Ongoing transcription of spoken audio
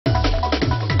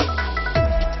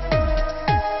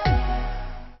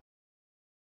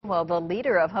Well, the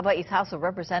leader of Hawaii's House of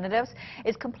Representatives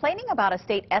is complaining about a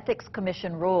state ethics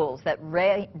commission rules that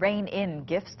rein in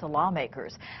gifts to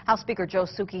lawmakers. House Speaker Joe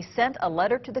Souki sent a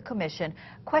letter to the commission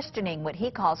questioning what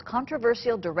he calls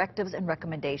controversial directives and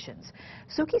recommendations.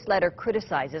 Souki's letter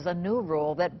criticizes a new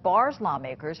rule that bars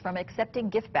lawmakers from accepting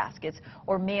gift baskets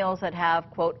or meals that have,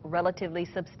 quote, relatively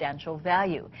substantial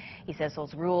value. He says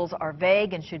those rules are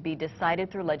vague and should be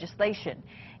decided through legislation.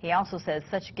 He also says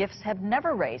such gifts have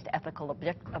never raised ethical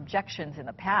objections in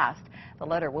the past. The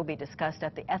letter will be discussed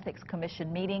at the Ethics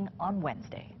Commission meeting on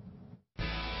Wednesday.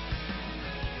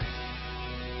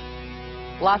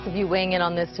 Lots of you weighing in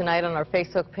on this tonight on our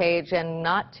Facebook page, and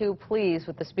not too pleased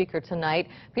with the speaker tonight.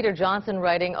 Peter Johnson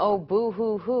writing, "Oh,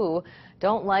 boo-hoo-hoo.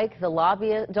 Don't like that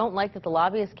the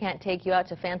lobbyists can't take you out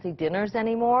to fancy dinners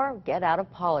anymore? Get out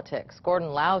of politics."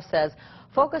 Gordon Lau says,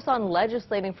 "Focus on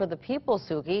legislating for the people,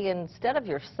 Souki, instead of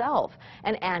yourself."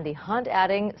 And Andy Hunt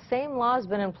adding, "Same law's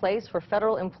been in place for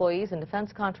federal employees and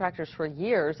defense contractors for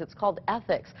years. It's called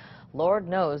ethics. Lord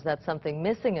knows that's something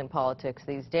missing in politics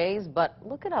these days, but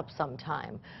look it up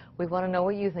sometime." We want to know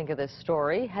what you think of this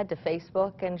story. Head to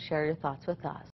Facebook and share your thoughts with us.